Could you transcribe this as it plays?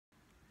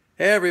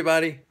Hey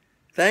everybody,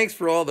 thanks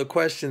for all the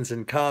questions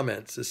and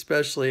comments,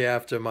 especially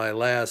after my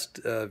last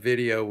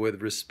video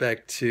with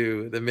respect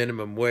to the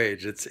minimum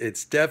wage.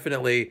 It's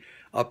definitely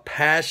a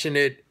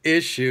passionate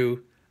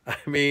issue. I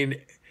mean,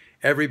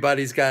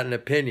 everybody's got an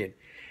opinion.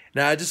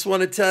 Now, I just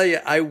want to tell you,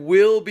 I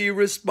will be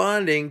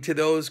responding to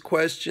those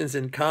questions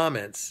and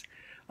comments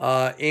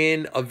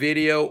in a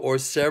video or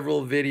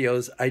several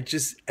videos. I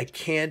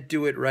can't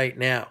do it right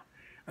now.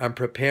 I'm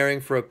preparing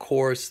for a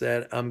course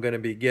that I'm going to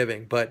be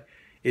giving, but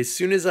as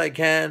soon as I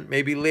can,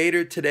 maybe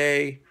later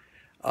today,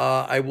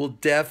 I will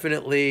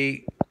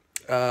definitely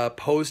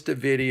post a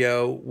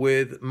video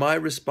with my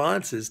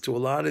responses to a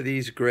lot of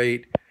these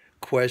great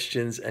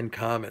questions and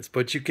comments.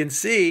 But you can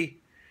see,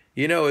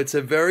 it's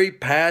a very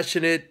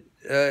passionate,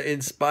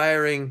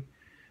 inspiring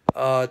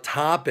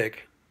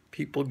topic.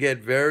 People get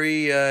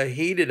very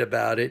heated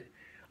about it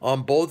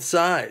on both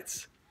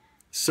sides.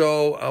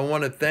 So I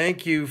want to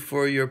thank you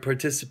for your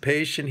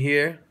participation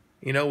here.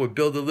 We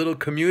build a little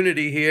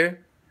community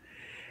here.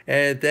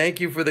 And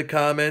thank you for the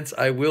comments.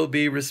 I will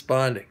be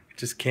responding.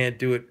 Just can't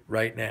do it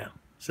right now.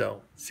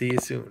 So see you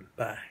soon.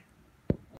 Bye.